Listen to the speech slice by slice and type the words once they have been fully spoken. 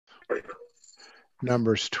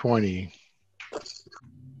Numbers 20.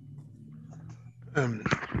 Um,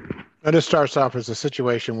 and this starts off as a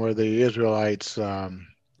situation where the Israelites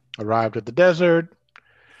arrived at the desert.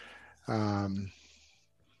 Um,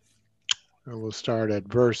 and we'll start at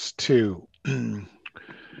verse 2.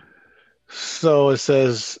 So it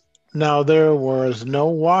says, now there was no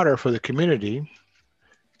water for the community,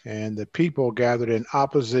 and the people gathered in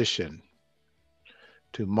opposition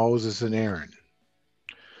to Moses and Aaron.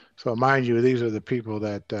 So mind you, these are the people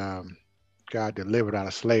that God delivered out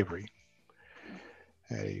of slavery.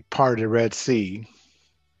 He parted the Red Sea,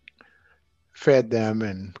 fed them,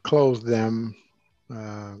 and clothed them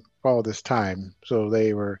all this time. So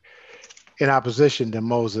they were in opposition to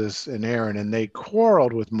Moses and Aaron, and they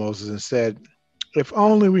quarreled with Moses and said, if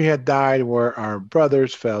only we had died where our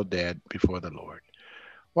brothers fell dead before the Lord.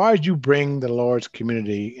 Why did you bring the Lord's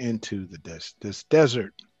community into this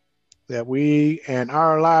desert, that we and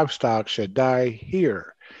our livestock should die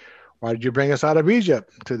here? Why did you bring us out of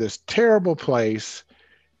Egypt to this terrible place?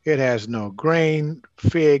 It has no grain,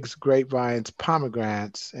 figs, grapevines,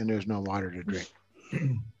 pomegranates, and there's no water to drink.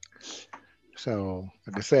 So,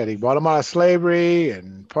 like I said, he brought them out of slavery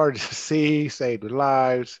and parted the sea, saved their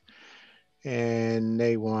lives, and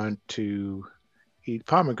they want to eat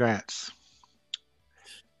pomegranates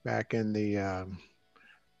back in the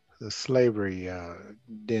slavery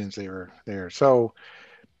dens they were there. So,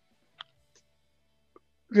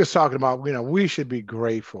 just talking about, we should be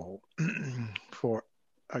grateful for,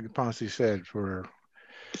 like Ponce said, for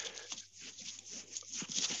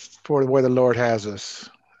the way the Lord has us.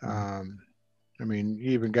 I mean,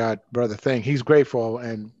 you even got Brother Thing. He's grateful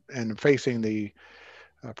and facing the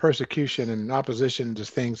persecution and opposition to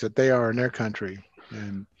things that they are in their country.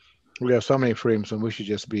 And we have so many freedoms, and we should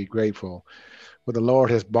just be grateful what the Lord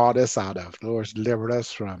has brought us out of. The Lord's delivered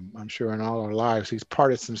us from, I'm sure, in all our lives. He's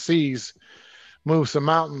parted some seas, moved some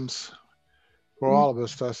mountains for all of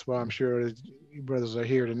us. That's why I'm sure you brothers are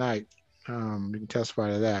here tonight. You can testify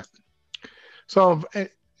to that. So, and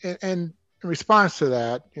in response to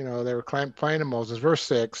that, they were playing to Moses. Verse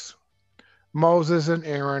 6, Moses and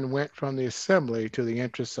Aaron went from the assembly to the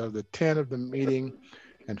entrance of the tent of the meeting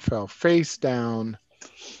and fell face down,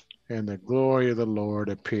 and the glory of the Lord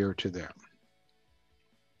appeared to them.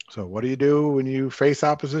 So what do you do when you face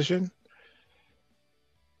opposition?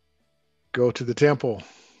 Go to the temple.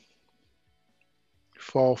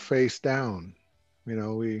 Fall face down.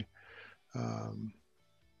 We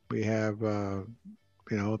have a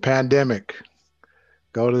pandemic.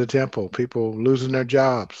 Go to the temple. People losing their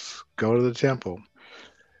jobs. Go to the temple.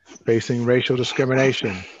 Facing racial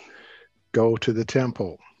discrimination. Go to the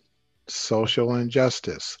temple. Social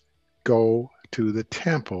injustice. Go to the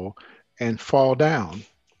temple and fall down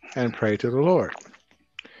and pray to the Lord.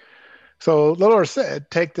 So the Lord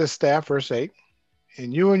said, take this staff, verse 8,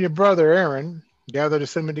 and you and your brother Aaron gather the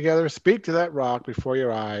assembly together, speak to that rock before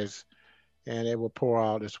your eyes, and it will pour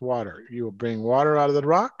out its water. You will bring water out of the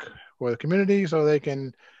rock for the community so they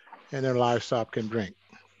can, and their livestock can drink.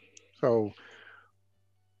 So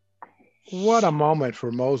what a moment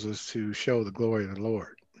for Moses to show the glory of the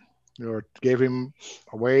Lord. The Lord gave him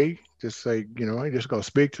a way to say, just go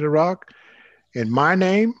speak to the rock in my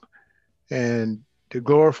name and to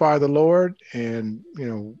glorify the Lord. And,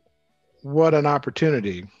 what an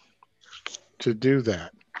opportunity to do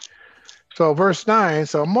that. So verse 9,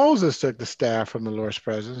 so Moses took the staff from the Lord's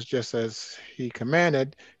presence, just as he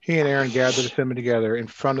commanded. He and Aaron gathered the assembly together in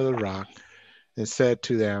front of the rock and said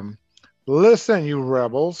to them, listen, you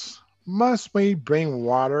rebels, must we bring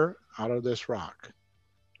water out of this rock?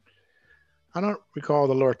 I don't recall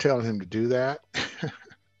the Lord telling him to do that.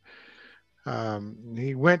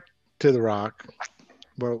 He went to the rock.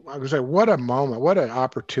 Well, I would say, what a moment, what an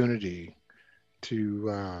opportunity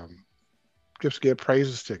to just give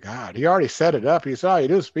praises to God. He already set it up. He said, all you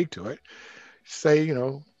do is speak to it. Say,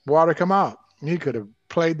 water come out. And he could have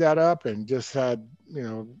played that up and just had,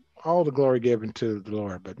 all the glory given to the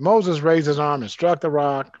Lord. But Moses raised his arm and struck the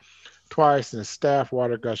rock twice, and his staff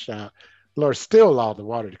water gushed out. The Lord still allowed the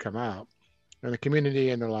water to come out, and the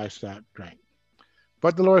community and their livestock drank.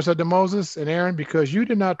 But the Lord said to Moses and Aaron, because you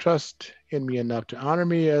did not trust in me enough to honor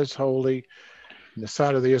me as holy in the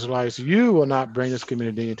sight of the Israelites, you will not bring this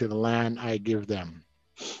community into the land I give them.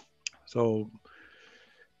 So,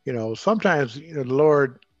 sometimes, the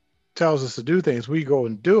Lord tells us to do things, we go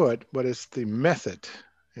and do it, but it's the method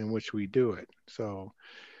in which we do it. So,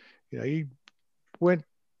 he went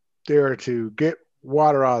there to get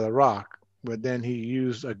water out of the rock, but then he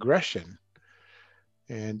used aggression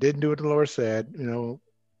and didn't do what the Lord said,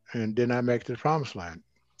 and did not make it to the promised land.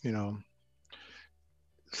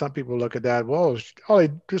 some people look at that, well, it's only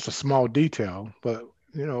just a small detail, but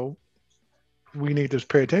we need to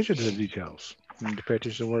pay attention to the details. We need to pay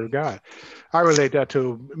attention to the Word of God. I relate that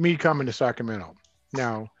to me coming to Sacramento.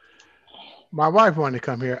 Now, my wife wanted to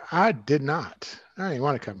come here. I did not. I didn't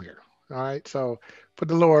want to come here. All right. So, but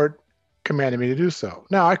the Lord commanded me to do so.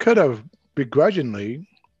 Now, I could have begrudgingly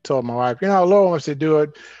told my wife, the Lord wants to do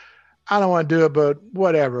it. I don't want to do it, but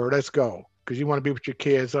whatever. Let's go. Because you want to be with your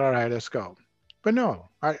kids. All right, let's go. But no,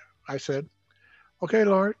 I said, okay,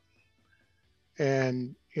 Lord.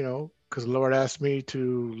 And, because the Lord asked me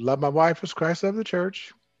to love my wife as Christ loved the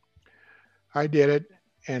church. I did it.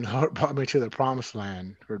 And the Lord brought me to the promised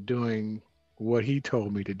land for doing what he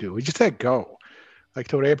told me to do. He just said, go. Like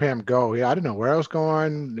told Abraham, go. Yeah, I didn't know where I was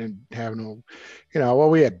going and have no,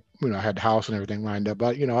 we had, had the house and everything lined up,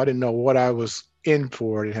 but, I didn't know what I was in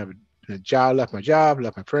for. I didn't have a job,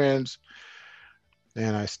 left my friends.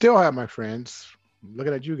 And I still have my friends,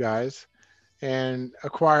 looking at you guys, and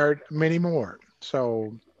acquired many more.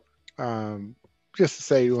 So just to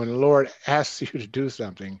say, when the Lord asks you to do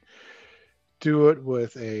something, do it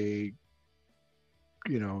with a,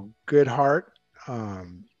 good heart.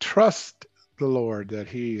 Trust the Lord that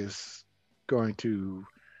he is going to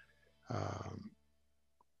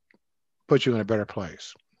put you in a better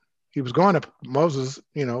place. He was going to Moses,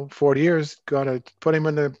 40 years, going to put him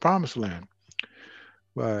in the promised land.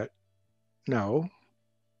 But no.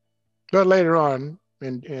 But later on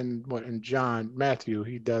in Matthew,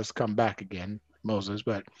 he does come back again, Moses.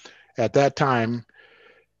 But at that time,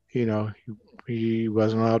 he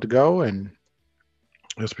wasn't allowed to go, and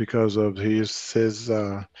it's because of his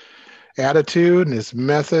attitude and his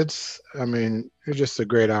methods. I mean, it's just a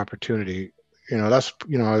great opportunity. That's,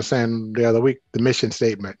 I was saying the other week, the mission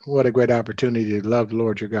statement. What a great opportunity to love the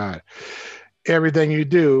Lord your God. Everything you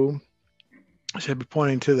do should be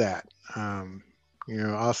pointing to that.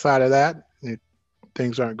 Outside of that,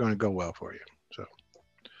 things aren't going to go well for you. So,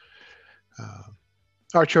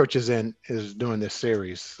 our church is doing this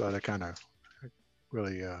series, so that kind of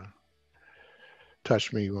really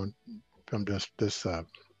touched me from this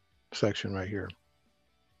section right here.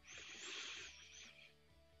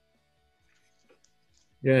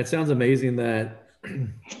 Yeah, it sounds amazing that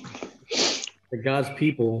God's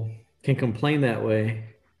people can complain that way,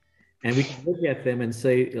 and we can look at them and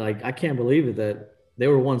say, like, I can't believe it that they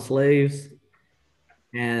were once slaves,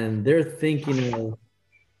 and they're thinking of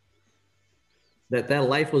that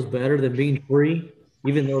life was better than being free,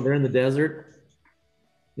 even though they're in the desert,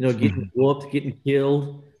 getting whooped, getting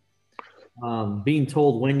killed, being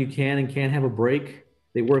told when you can and can't have a break.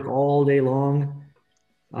 They work all day long.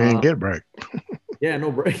 They didn't get a break. Yeah,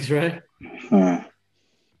 no breaks, right?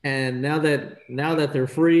 And now that they're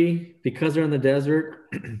free, because they're in the desert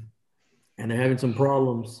and they're having some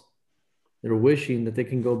problems, they're wishing that they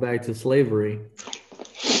can go back to slavery.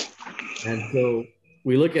 And so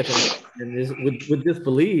we look at them and with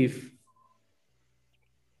disbelief,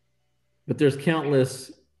 but there's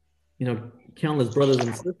countless brothers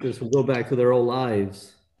and sisters who go back to their old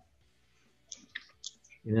lives.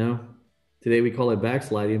 Today we call it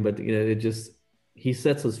backsliding, but he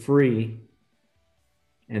sets us free,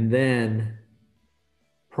 and then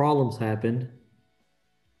problems happen,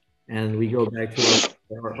 and we go back to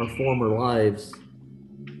our former lives.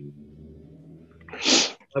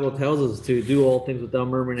 The Bible tells us to do all things without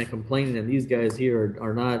murmuring and complaining, and these guys here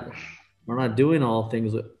are not doing all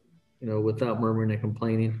things, without murmuring and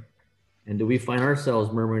complaining. And do we find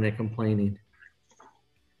ourselves murmuring and complaining?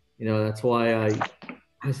 That's why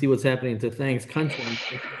I see what's happening to Thanks Country.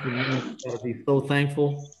 Gotta be so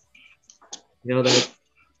thankful, that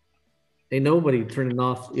ain't nobody turning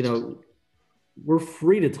off. We're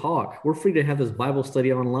free to talk. We're free to have this Bible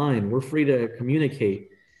study online. We're free to communicate.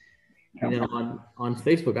 On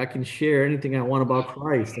Facebook, I can share anything I want about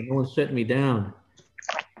Christ, and no one's shutting me down.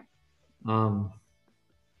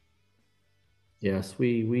 Yes,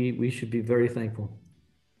 we should be very thankful.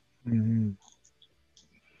 Mm-hmm.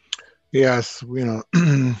 Yes,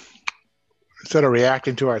 instead of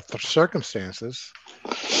reacting to our circumstances,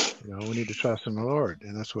 we need to trust in the Lord,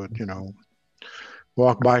 and that's what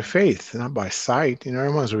walk by faith, not by sight.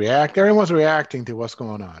 Everyone's reacting to what's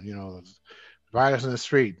going on. Violence in the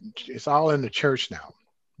street. It's all in the church now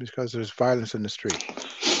because there's violence in the street.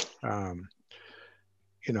 I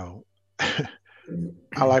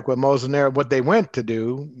like what Moses and Aaron, what they went to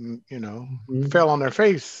do, fell on their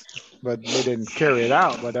face, but they didn't carry it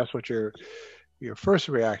out. But that's what your first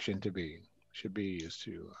reaction should be is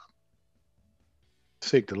to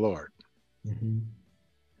seek the Lord. Mm-hmm.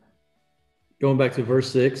 Going back to verse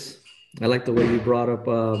 6, I like the way you brought up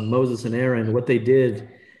Moses and Aaron, what they did.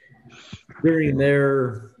 during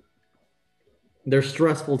their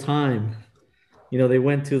stressful time, they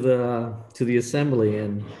went to the assembly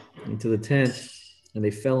and to the tent, and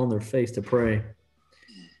they fell on their face to pray.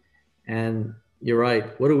 And you're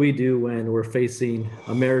right. What do we do when we're facing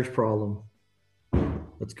a marriage problem?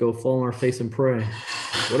 Let's go fall on our face and pray.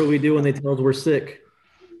 What do we do when they tell us we're sick?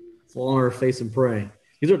 Fall on our face and pray.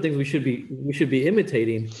 These are things we should be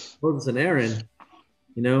imitating Moses and Aaron.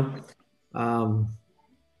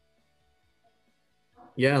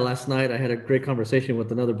 Last night I had a great conversation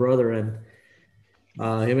with another brother, and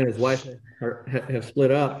him and his wife have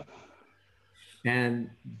split up, and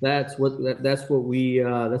that's what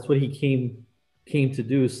he came to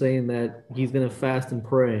do, saying that he's going to fast and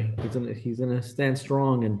pray. He's gonna stand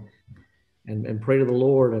strong and pray to the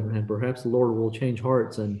Lord, and perhaps the Lord will change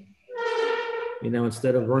hearts. And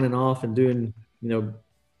instead of running off and doing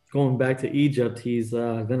going back to Egypt, he's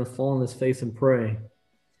going to fall on his face and pray.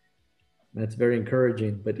 That's very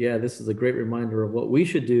encouraging. But yeah, this is a great reminder of what we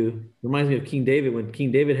should do. It reminds me of King David. When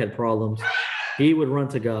King David had problems, he would run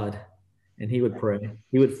to God and he would pray.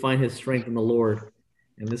 He would find his strength in the Lord.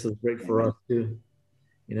 And this is great for us too.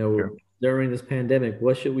 During this pandemic,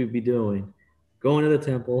 what should we be doing? Going to the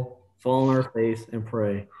temple, fall on our face and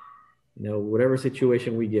pray. Whatever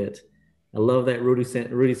situation we get. I love that Rudy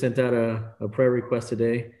sent out a prayer request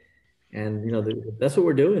today. And, that's what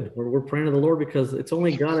we're doing. We're praying to the Lord because it's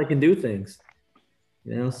only God that can do things.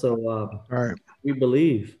 So Right. we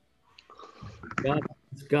believe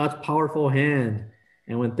it's God's powerful hand.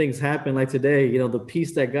 And when things happen like today, the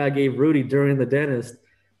peace that God gave Rudy during the dentist,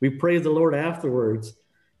 we praise the Lord afterwards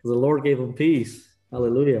because the Lord gave him peace.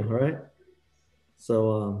 Hallelujah. All right.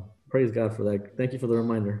 So praise God for that. Thank you for the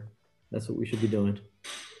reminder. That's what we should be doing.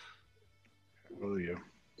 Hallelujah.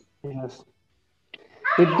 Yes.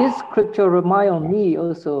 With this scripture remind me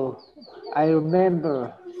also, I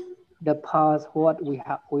remember the past, what we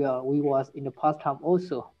was in the past time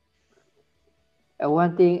also.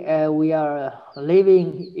 One thing, we are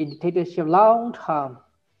living in dictatorship long time.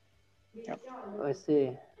 I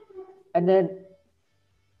see. And then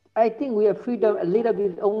I think we have freedom a little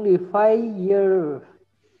bit, only 5 years,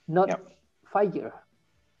 not 5 years.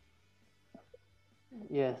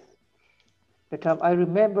 Yes. The time I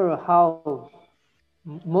remember how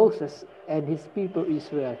Moses and his people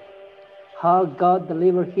Israel, how God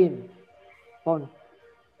delivered him from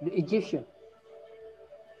the Egyptian.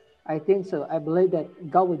 I think so. I believe that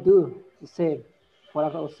God will do the same for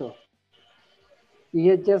us also.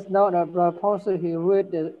 You just know that Brother Ponce, he read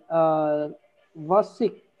the verse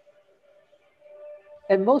 6.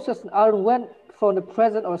 And Moses and Aaron went from the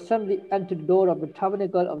presence of assembly unto the door of the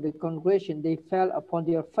tabernacle of the congregation. They fell upon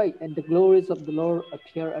their face, and the glories of the Lord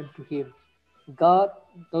appeared unto him. God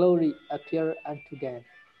glory appear unto them.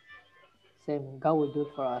 Same God will do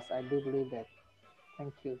for us. I do believe that.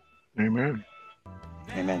 Thank you. Amen.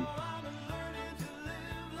 Amen.